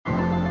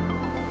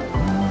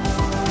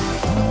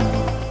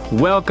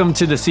Welcome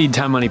to the Seed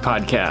Time Money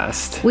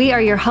Podcast. We are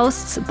your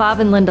hosts, Bob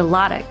and Linda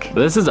Loddick.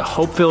 This is a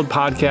hope-filled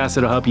podcast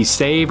that'll help you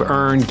save,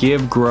 earn,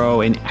 give, grow,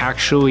 and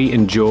actually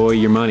enjoy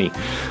your money.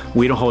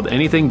 We don't hold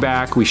anything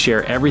back. We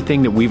share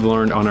everything that we've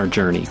learned on our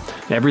journey.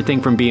 Everything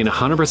from being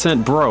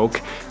 100%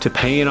 broke to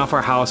paying off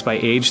our house by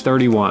age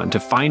 31, to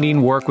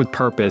finding work with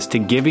purpose, to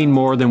giving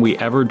more than we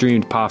ever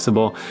dreamed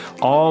possible,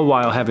 all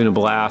while having a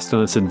blast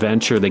on this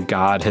adventure that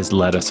God has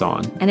led us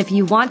on. And if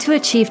you want to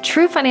achieve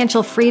true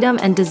financial freedom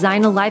and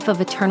design a life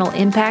of eternal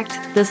impact,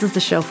 this is the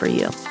show for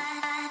you.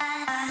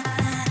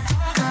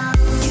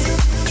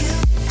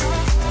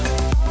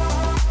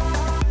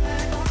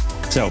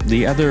 So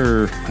the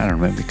other, I don't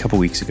know, maybe a couple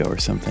weeks ago or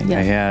something, Yeah.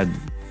 I had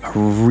a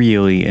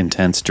really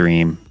intense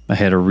dream. I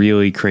had a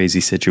really crazy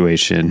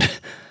situation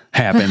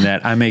happen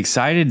that I'm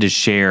excited to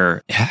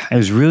share. It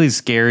was really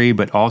scary,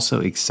 but also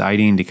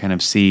exciting to kind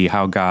of see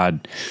how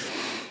God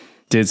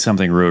did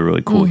something really,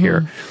 really cool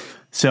here.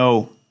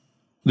 So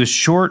the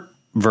short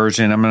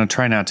version, I'm going to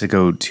try not to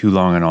go too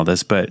long on all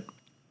this, but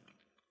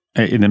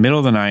in the middle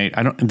of the night,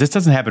 this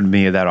doesn't happen to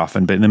me that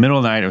often, but in the middle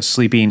of the night, I was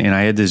sleeping and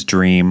I had this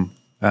dream.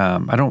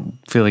 I don't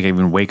feel like I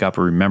even wake up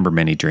or remember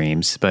many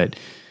dreams, but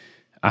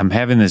I'm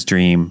having this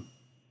dream,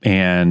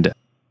 and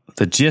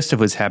the gist of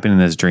what's happening in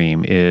this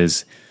dream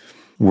is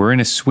we're in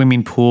a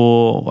swimming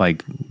pool,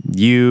 like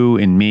you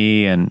and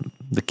me and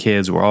the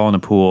kids, we're all in a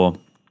pool,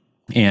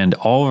 and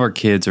all of our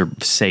kids are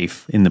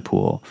safe in the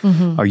pool.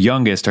 Our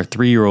youngest, our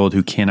 3-year-old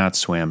who cannot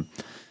swim,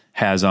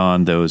 has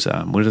on those,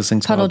 what are those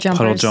things Puddle called? jumpers.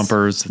 Puddle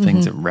jumpers, the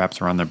things that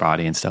wraps around their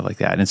body and stuff like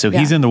that. And so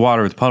he's in the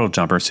water with puddle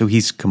jumper, so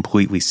he's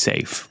completely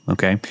safe,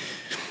 okay?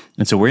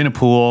 And so we're in a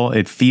pool.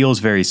 It feels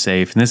very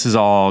safe. And this is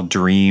all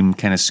dream,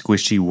 kind of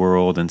squishy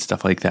world and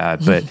stuff like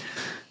that. But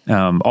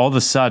all of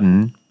a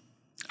sudden,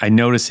 I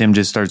notice him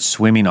just start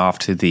swimming off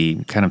to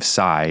the kind of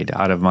side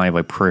out of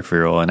my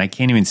peripheral. And I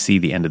can't even see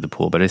the end of the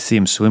pool, but I see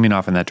him swimming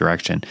off in that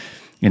direction.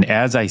 And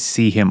as I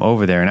see him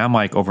over there, and I'm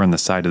like over on the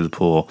side of the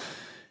pool,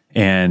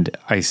 and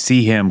I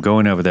see him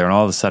going over there, and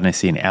all of a sudden I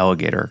see an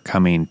alligator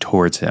coming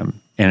towards him.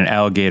 And an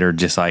alligator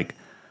just like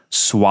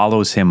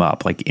swallows him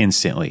up like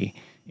instantly.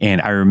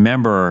 And I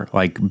remember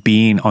like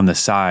being on the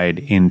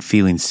side and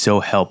feeling so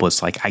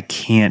helpless, like I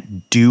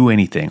can't do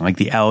anything. Like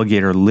the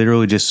alligator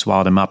literally just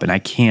swallowed him up, and I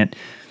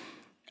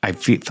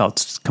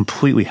felt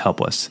completely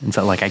helpless and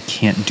felt like I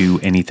can't do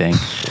anything.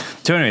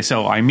 So anyway,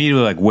 so I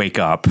immediately like wake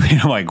up and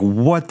I'm like,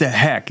 what the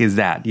heck is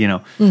that?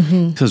 So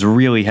it was a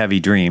really heavy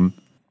dream.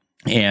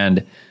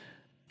 And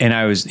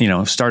I was,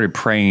 started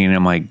praying, and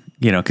I'm like,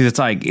 because it's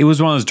like, it was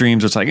one of those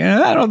dreams where it's like,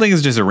 I don't think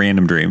it's just a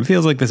random dream. It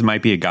feels like this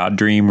might be a God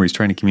dream where he's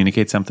trying to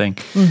communicate something.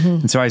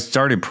 And so I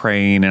started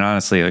praying, and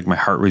honestly, like my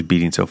heart was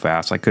beating so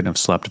fast, I couldn't have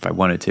slept if I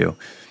wanted to.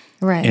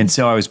 Right. And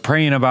so I was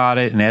praying about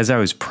it. And as I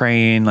was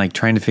praying, like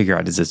trying to figure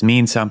out, does this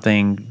mean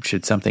something?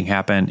 Should something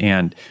happen?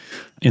 And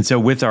so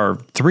with our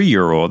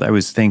 3-year-old, I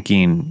was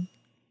thinking,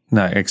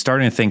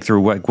 starting to think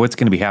through what's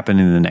going to be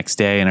happening the next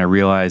day. And I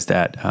realized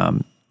that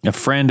a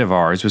friend of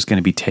ours was going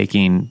to be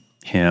taking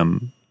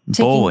him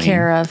bowling, taking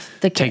care of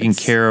the kids. Taking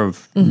care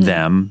of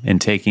them and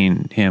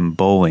taking him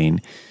bowling.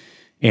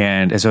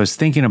 And as I was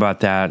thinking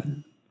about that,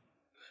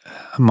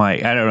 I'm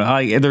like, I don't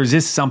know, there's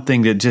just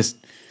something that just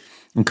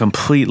a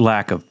complete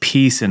lack of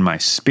peace in my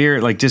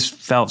spirit, like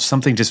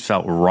something just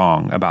felt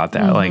wrong about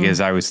that. Like as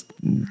I was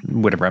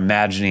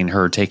imagining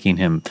her taking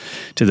him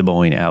to the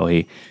bowling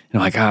alley,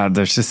 and I'm like, God,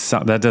 there's just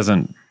that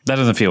doesn't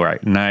feel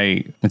right.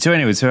 And so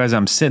anyway, so as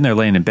I'm sitting there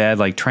laying in bed,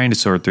 like trying to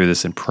sort through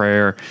this in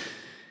prayer,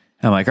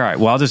 I'm like, all right,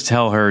 well, I'll just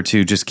tell her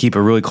to just keep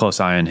a really close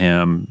eye on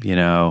him,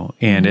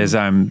 And as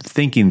I'm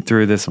thinking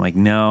through this, I'm like,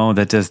 no,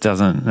 that just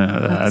doesn't,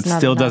 that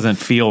still doesn't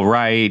feel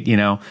right,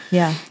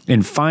 Yeah.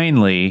 And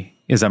finally,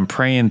 as I'm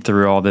praying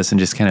through all this and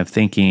just kind of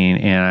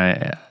thinking,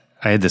 and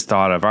I had this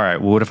thought of, all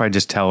right, well, what if I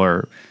just tell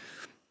her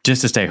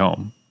just to stay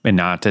home and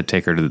not to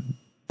take her to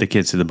the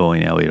kids to the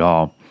bowling alley at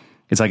all?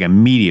 It's like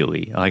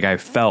immediately, like I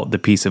felt the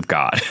peace of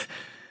God.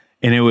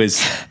 And it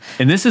was,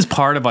 and this is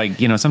part of like,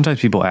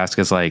 sometimes people ask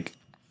us like,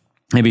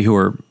 maybe who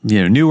are,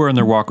 newer in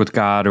their walk with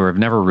God or have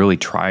never really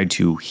tried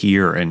to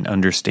hear and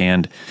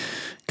understand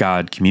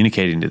God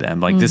communicating to them.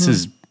 Like this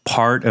is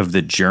part of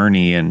the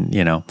journey, and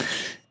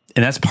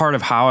that's part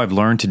of how I've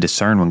learned to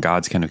discern when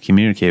God's kind of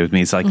communicated with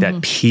me. It's like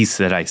that peace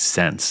that I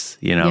sense,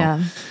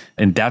 Yeah.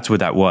 And that's what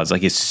that was.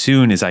 Like as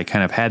soon as I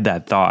kind of had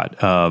that thought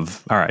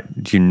of, all right,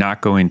 you're not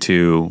going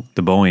to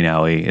the bowling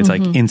alley, it's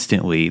like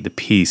instantly the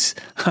peace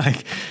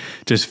like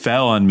just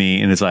fell on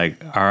me. And it's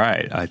like, all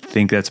right, I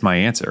think that's my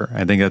answer.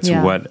 I think that's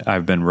what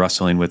I've been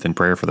wrestling with in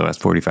prayer for the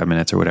last 45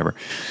 minutes or whatever.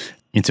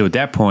 And so at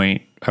that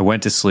point, I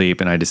went to sleep,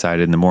 and I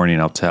decided in the morning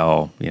I'll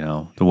tell,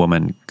 the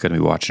woman going to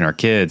be watching our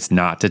kids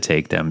not to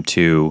take them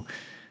to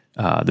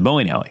the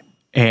bowling alley.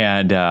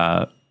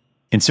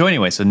 And so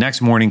anyway, so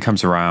next morning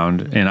comes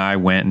around, and I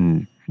went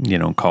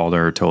and, called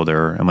her, told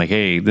her, I'm like,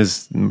 hey,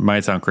 this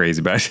might sound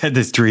crazy, but I had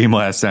this dream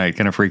last night,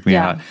 kind of freaked me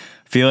out. I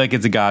feel like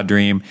it's a God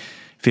dream.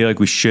 I feel like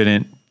we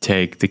shouldn't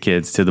take the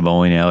kids to the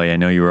bowling alley. I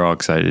know you were all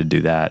excited to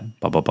do that,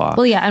 blah, blah, blah.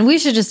 Well, yeah. And we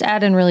should just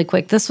add in really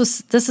quick. This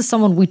is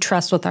someone we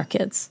trust with our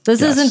kids.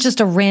 This isn't just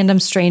a random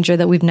stranger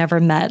that we've never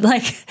met.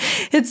 Like,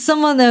 it's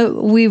someone that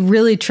we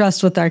really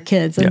trust with our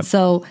kids. And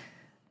so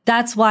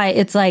that's why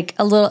it's like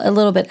a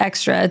little bit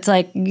extra. It's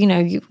like,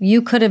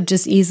 you could have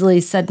just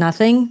easily said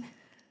nothing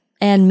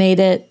and made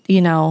it,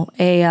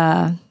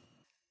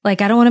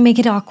 like, I don't want to make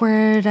it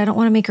awkward. I don't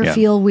want to make her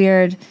feel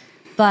weird.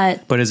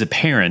 But as a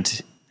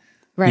parent,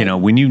 right.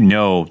 When you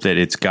know that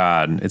it's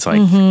God, it's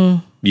like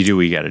you do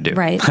what you got to do.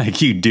 Right.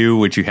 Like you do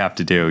what you have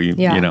to do. You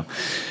know.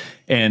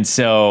 And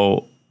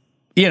so,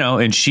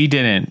 and she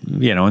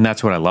didn't, and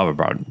that's what I love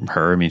about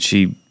her. I mean,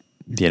 she,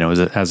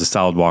 has a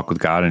solid walk with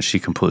God, and she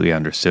completely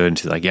understood. And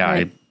she's like,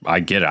 I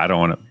get it. I don't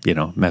want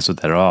to, mess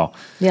with that at all.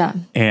 Yeah.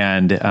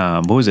 And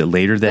what was it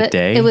later that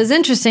day? It was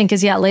interesting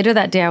because, later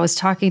that day I was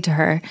talking to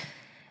her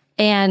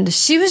and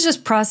she was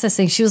just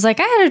processing. She was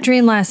like, I had a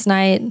dream last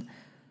night.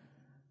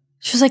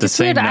 She was like, it's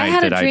weird. I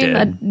had a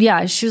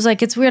dream. She was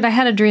like, it's weird. I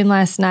had a dream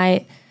last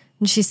night.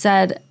 And she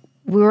said,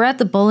 we were at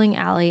the bowling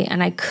alley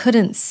and I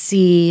couldn't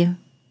see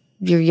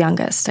your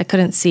youngest. I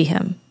couldn't see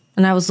him.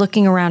 And I was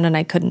looking around and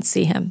I couldn't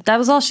see him. That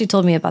was all she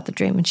told me about the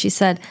dream. And she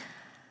said,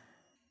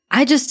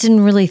 I just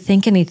didn't really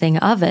think anything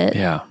of it.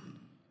 Yeah.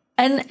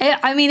 And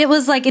it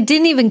was like, it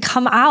didn't even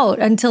come out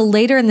until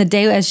later in the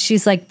day as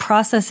she's like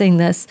processing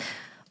this.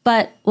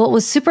 But what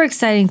was super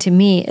exciting to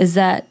me is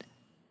that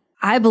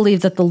I believe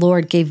that the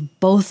Lord gave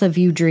both of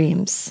you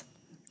dreams.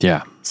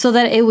 Yeah. So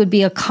that it would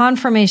be a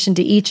confirmation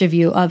to each of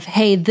you of,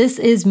 hey, this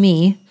is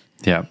me.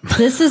 Yeah.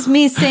 This is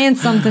me saying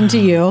something to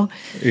you.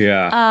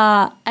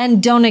 Yeah.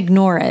 And don't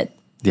ignore it.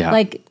 Yeah.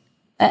 Like,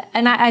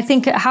 and I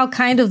think how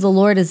kind of the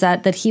Lord is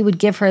that he would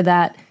give her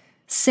that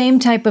same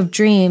type of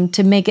dream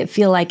to make it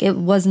feel like it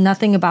was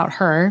nothing about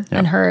her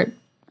and her,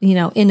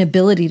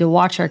 inability to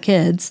watch our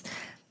kids.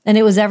 And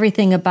it was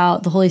everything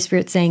about the Holy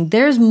Spirit saying,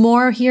 there's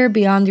more here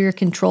beyond your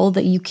control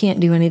that you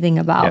can't do anything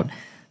about. Yep.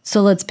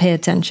 So let's pay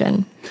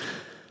attention.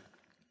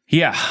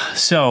 Yeah.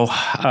 So,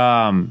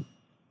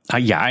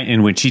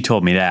 and when she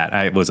told me that,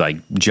 I was like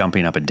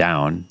jumping up and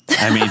down.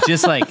 I mean,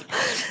 just like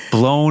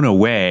blown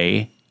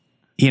away,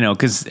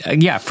 because,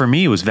 for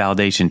me, it was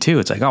validation too.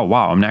 It's like, oh,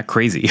 wow, I'm not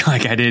crazy.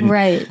 Like I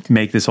didn't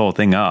make this whole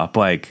thing up.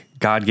 Like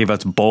God gave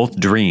us both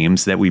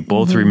dreams that we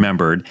both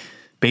remembered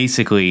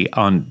basically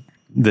on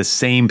the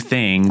same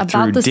thing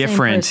about through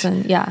different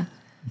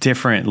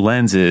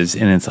lenses.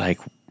 And it's like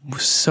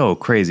so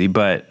crazy.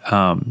 But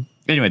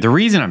anyway, the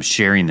reason I'm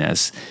sharing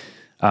this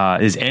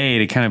is A,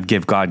 to kind of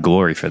give God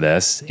glory for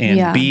this,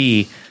 and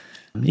B,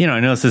 I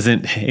know this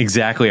isn't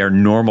exactly our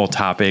normal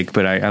topic,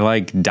 but I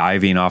like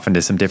diving off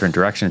into some different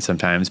directions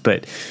sometimes.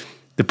 But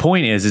the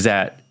point is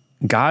that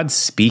God's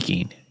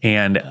speaking,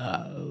 and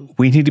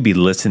we need to be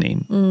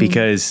listening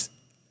because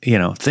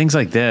things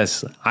like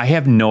this, I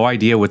have no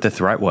idea what the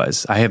threat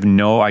was. I have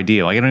no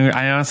idea. Like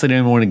I honestly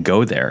didn't even want to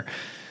go there.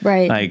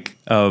 Right. Like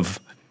of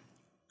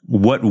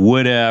what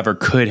would have or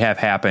could have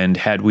happened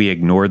had we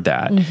ignored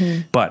that.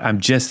 But I'm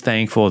just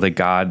thankful that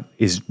God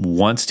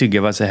wants to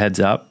give us a heads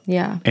up.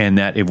 Yeah. And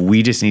that if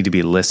we just need to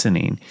be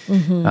listening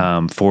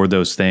for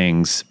those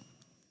things.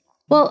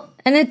 Well,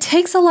 and it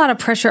takes a lot of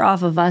pressure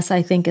off of us,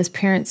 I think, as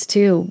parents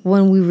too,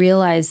 when we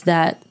realize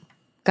that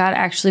God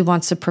actually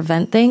wants to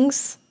prevent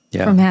things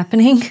from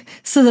happening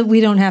so that we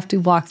don't have to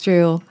walk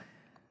through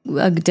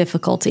a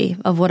difficulty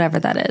of whatever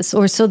that is,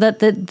 or so that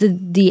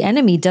the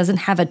enemy doesn't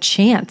have a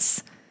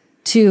chance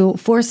to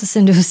force us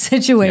into a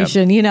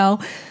situation,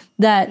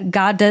 that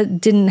God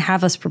didn't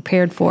have us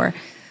prepared for.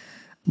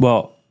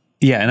 Well,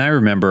 yeah. And I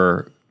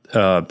remember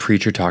a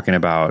preacher talking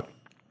about,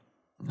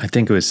 I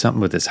think it was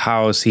something with his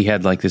house. He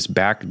had like this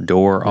back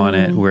door on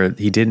it where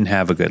he didn't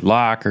have a good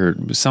lock or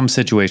some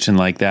situation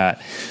like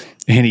that.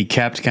 And he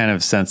kept kind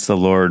of, since the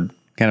Lord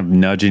kind of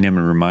nudging him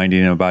and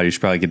reminding him about it, you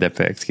should probably get that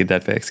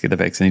fixed.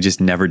 And he just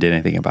never did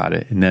anything about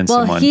it. And then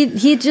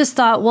he just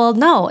thought, well,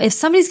 no, if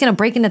somebody's going to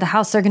break into the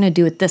house, they're going to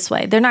do it this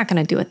way. They're not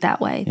going to do it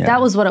that way. Yeah.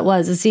 That was what it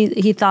was. Is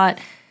he thought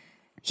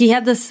he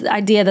had this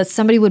idea that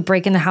somebody would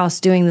break in the house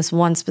doing this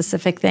one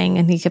specific thing.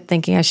 And he kept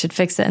thinking I should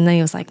fix it. And then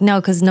he was like,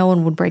 no, because no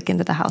one would break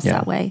into the house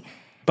that way.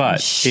 But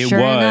it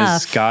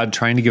was God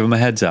trying to give him a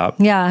heads up.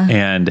 Yeah.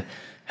 And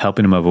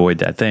helping him avoid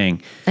that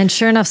thing. And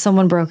sure enough,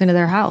 someone broke into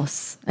their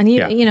house. And he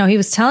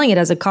was telling it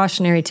as a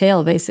cautionary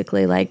tale,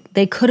 basically. Like,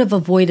 they could have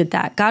avoided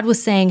that. God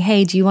was saying,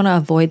 hey, do you want to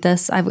avoid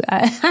this?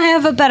 I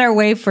have a better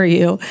way for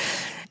you.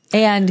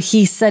 And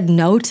he said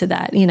no to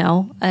that,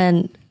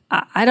 And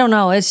I don't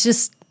know. It's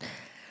just...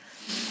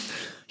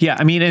 Yeah,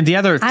 I mean, and the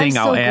other thing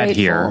I'll add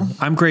here,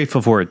 I'm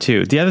grateful for it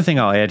too. The other thing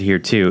I'll add here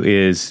too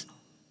is,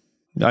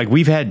 like,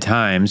 we've had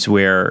times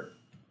where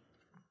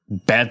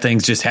bad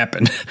things just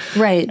happen.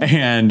 Right.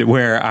 And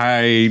where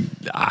I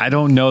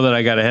don't know that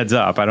I got a heads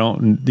up. I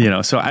don't,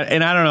 so I don't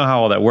know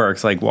how all that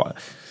works. Like, what?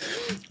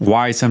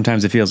 why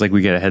sometimes it feels like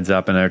we get a heads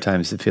up and other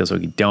times it feels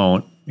like we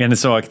don't. And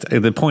so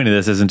the point of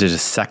this isn't to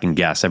just second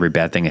guess every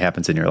bad thing that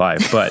happens in your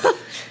life. But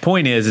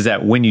point is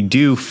that when you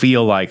do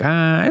feel like,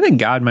 I think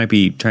God might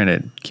be trying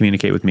to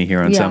communicate with me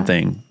here on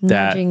something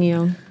that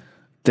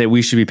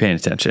we should be paying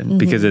attention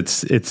because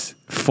it's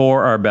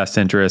for our best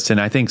interest. And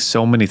I think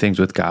so many things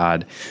with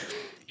God,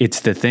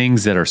 it's the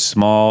things that are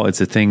small. It's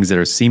the things that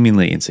are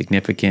seemingly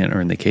insignificant, or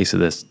in the case of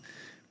this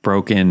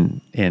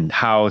broken in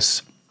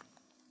house.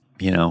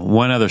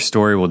 One other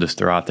story we'll just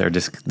throw out there.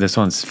 Just this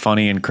one's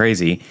funny and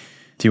crazy.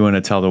 Do you want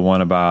to tell the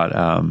one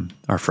about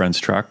our friend's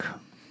truck?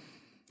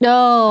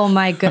 Oh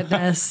my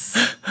goodness.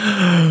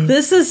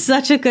 This is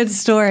such a good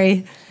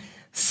story.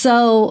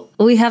 So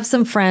we have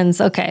some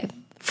friends. Okay.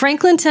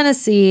 Franklin,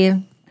 Tennessee,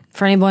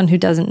 for anyone who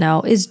doesn't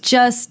know, it's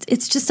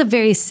just a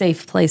very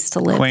safe place to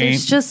live. Quaint,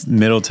 it's just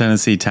middle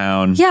Tennessee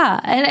town. Yeah.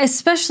 And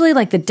especially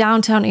like the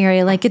downtown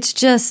area, like it's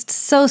just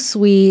so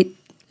sweet.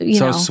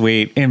 So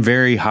sweet, and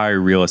very high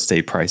real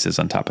estate prices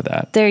on top of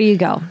that. There you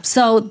go.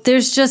 So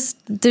there's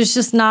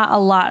just not a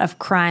lot of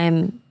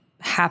crime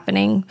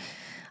happening.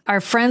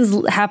 Our friends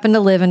happen to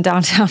live in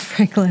downtown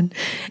Franklin,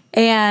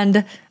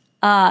 and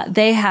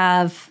they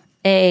have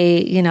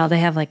they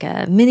have like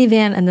a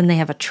minivan, and then they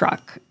have a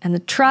truck, and the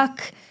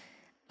truck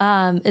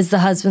is the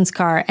husband's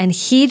car, and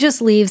he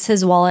just leaves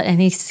his wallet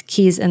and his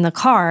keys in the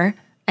car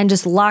and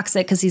just locks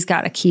it because he's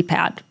got a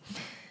keypad.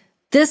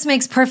 This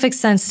makes perfect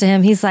sense to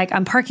him. He's like,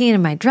 I'm parking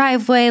in my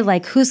driveway.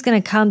 Like, who's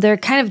going to come? They're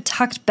kind of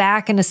tucked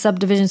back in a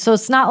subdivision. So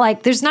it's not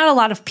like there's not a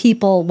lot of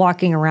people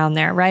walking around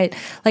there, right?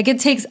 Like,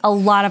 it takes a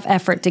lot of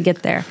effort to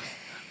get there.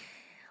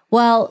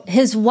 Well,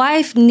 his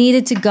wife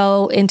needed to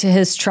go into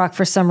his truck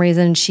for some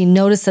reason. And she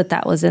noticed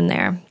that was in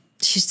there.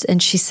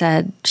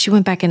 She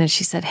went back in and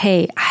she said,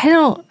 hey, I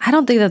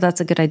don't think that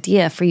that's a good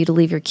idea for you to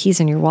leave your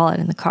keys and your wallet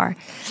in the car.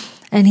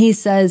 And he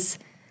says,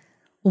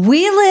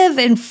 we live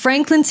in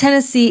Franklin,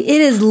 Tennessee.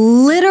 It is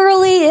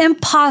literally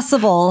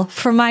impossible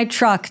for my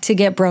truck to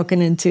get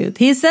broken into.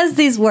 He says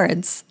these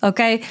words,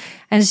 okay?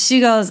 And she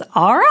goes,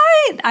 all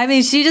right. I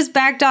mean, she just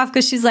backed off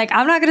because she's like,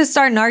 I'm not going to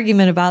start an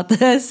argument about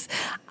this.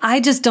 I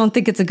just don't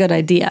think it's a good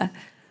idea.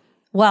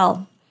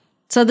 Well,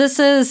 so this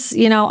is,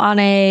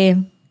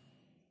 on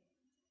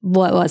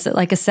what was it?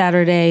 Like a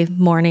Saturday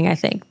morning, I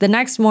think. The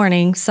next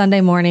morning,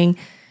 Sunday morning,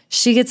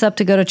 she gets up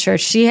to go to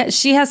church. She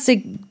has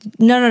to,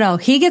 no.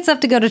 He gets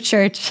up to go to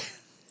church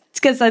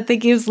because I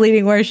think he was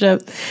leading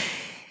worship.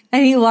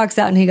 And he walks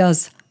out and he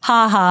goes,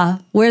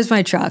 where's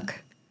my truck?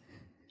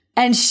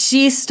 And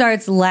she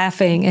starts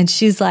laughing and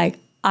she's like,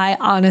 I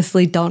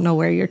honestly don't know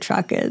where your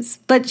truck is.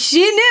 But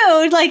she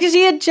knew, like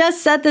she had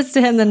just said this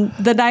to him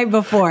the day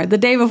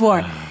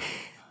before.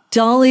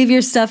 Don't leave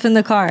your stuff in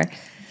the car.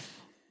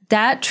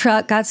 That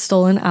truck got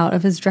stolen out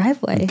of his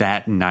driveway.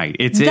 That night.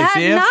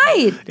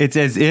 It's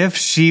as if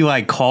she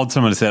like called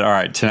someone and said, all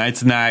right,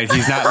 tonight's the night.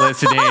 He's not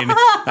listening.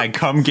 Like,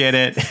 come get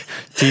it.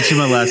 Teach him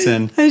a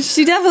lesson.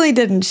 She definitely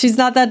didn't. She's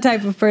not that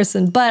type of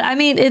person. But I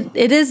mean,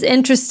 it is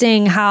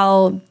interesting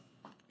how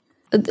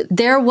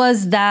there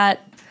was that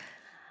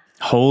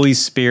Holy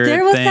Spirit thing.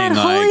 There was that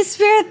Holy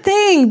Spirit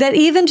thing that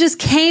even just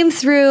came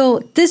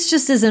through. This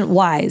just isn't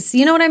wise.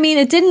 You know what I mean?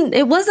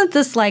 It wasn't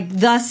this like,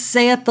 thus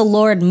saith the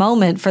Lord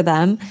moment for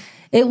them.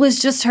 It was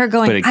just her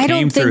going, I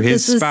don't think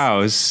this is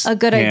a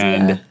good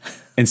idea.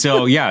 And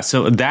so,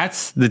 so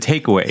that's the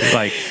takeaway.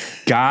 Like,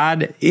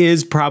 God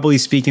is probably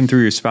speaking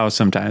through your spouse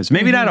sometimes.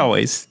 Maybe not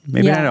always.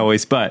 Not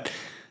always,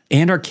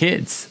 and our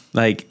kids.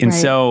 Like, and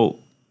so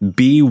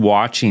be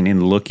watching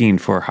and looking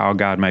for how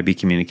God might be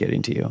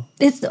communicating to you.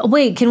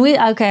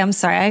 Okay, I'm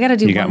sorry. I got to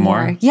do one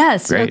more.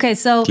 Yes. Great. Okay,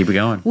 so keep it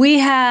going. We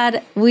have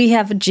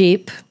a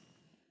Jeep,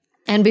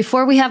 and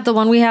before we have the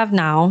one we have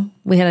now,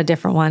 we had a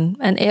different one,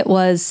 and it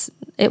was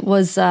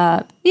just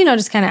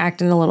kind of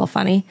acting a little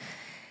funny.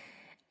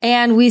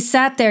 And we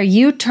sat there.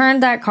 You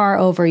turned that car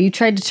over. You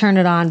tried to turn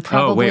it on.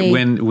 Probably.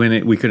 Oh,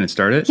 wait, we couldn't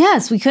start it?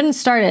 Yes, we couldn't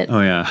start it.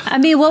 Oh, yeah. I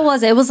mean, what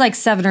was it? It was like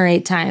 7 or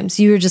 8 times.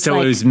 You were just so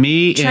it was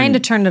me trying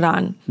to turn it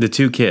on. The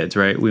 2 kids,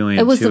 right? We only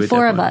had It was 2 the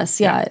 4 of us.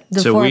 Yeah,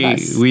 the 4 of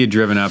us. We had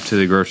driven up to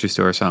the grocery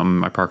store or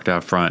something. I parked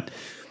out front,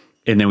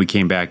 and then we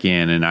came back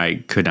in, and I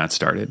could not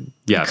start it.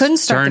 Yes, couldn't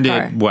start the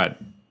car. Turned it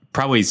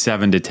probably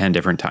 7 to 10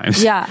 different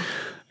times. Yeah.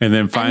 And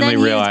then finally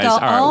realized, all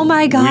right, oh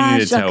my gosh, we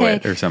need to tow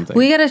it or something.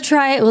 We got to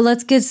try it. Well,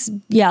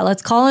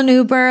 let's call an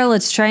Uber.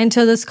 Let's try and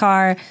tow this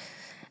car.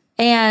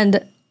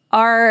 And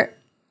our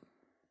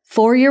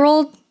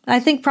 4-year-old, I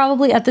think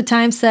probably at the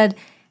time, said,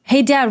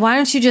 hey, Dad, why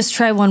don't you just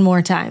try one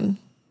more time?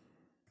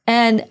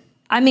 And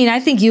I mean, I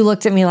think you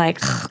looked at me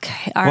like,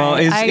 okay, all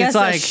right. I guess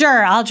like,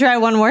 sure, I'll try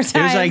one more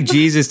time. It was like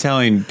Jesus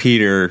telling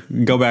Peter,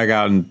 go back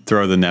out and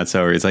throw the nets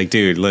over. It's like,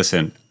 dude,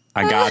 listen,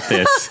 I got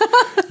this.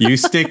 You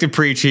stick to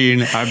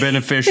preaching. I've been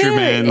a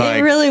fisherman.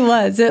 It really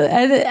was.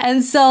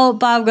 And so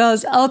Bob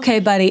goes, okay,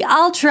 buddy,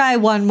 I'll try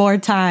one more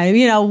time,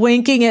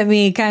 winking at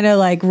me, kind of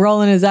like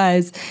rolling his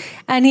eyes.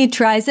 And he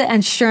tries it.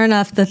 And sure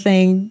enough, the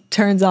thing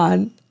turns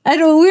on.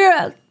 And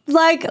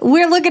Like,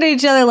 we're looking at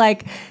each other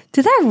like,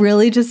 did that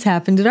really just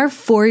happen? Did our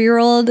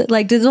 4-year-old,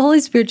 like, did the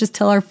Holy Spirit just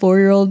tell our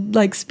 4-year-old,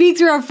 like, speak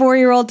through our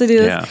 4-year-old to do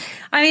this? Yeah.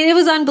 I mean, it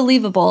was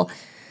unbelievable.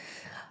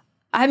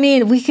 I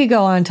mean, we could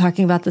go on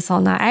talking about this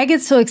all night. I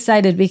get so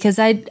excited because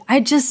I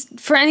just,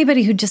 for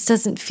anybody who just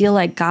doesn't feel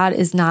like God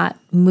is not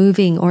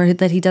moving or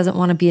that he doesn't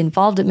want to be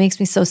involved, it makes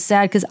me so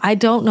sad because I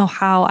don't know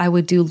how I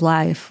would do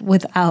life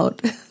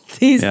without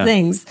these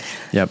things.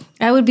 Yep.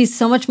 I would be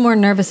so much more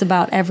nervous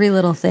about every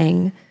little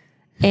thing.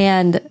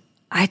 And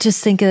I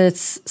just think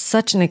it's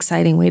such an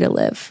exciting way to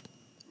live.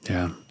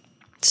 Yeah.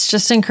 It's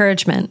just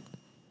encouragement.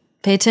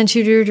 Pay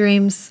attention to your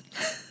dreams.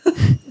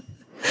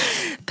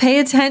 Pay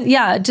attention.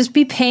 Yeah, just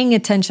be paying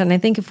attention. I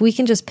think if we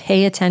can just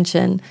pay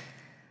attention,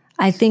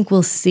 I think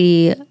we'll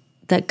see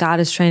that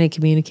God is trying to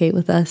communicate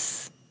with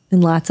us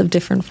in lots of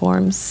different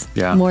forms.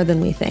 Yeah. More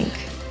than we think.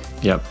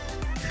 Yep.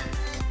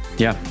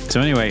 Yeah. So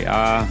anyway,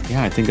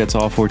 I think that's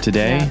all for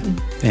today.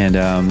 Yeah.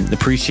 And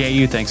appreciate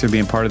you. Thanks for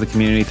being part of the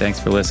community. Thanks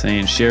for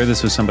listening. Share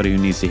this with somebody who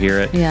needs to hear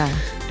it. Yeah.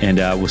 And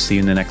we'll see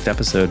you in the next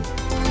episode.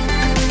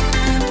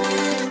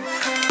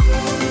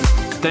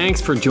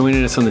 Thanks for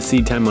joining us on the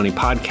Seed Time Money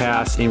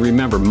podcast. And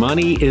remember,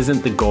 money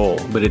isn't the goal,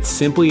 but it's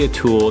simply a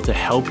tool to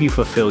help you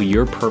fulfill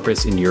your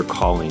purpose and your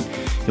calling.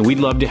 And we'd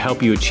love to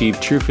help you achieve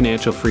true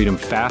financial freedom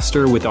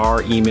faster with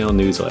our email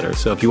newsletter.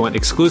 So if you want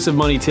exclusive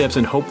money tips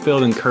and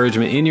hope-filled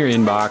encouragement in your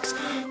inbox,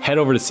 head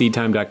over to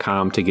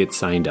seedtime.com to get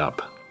signed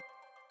up.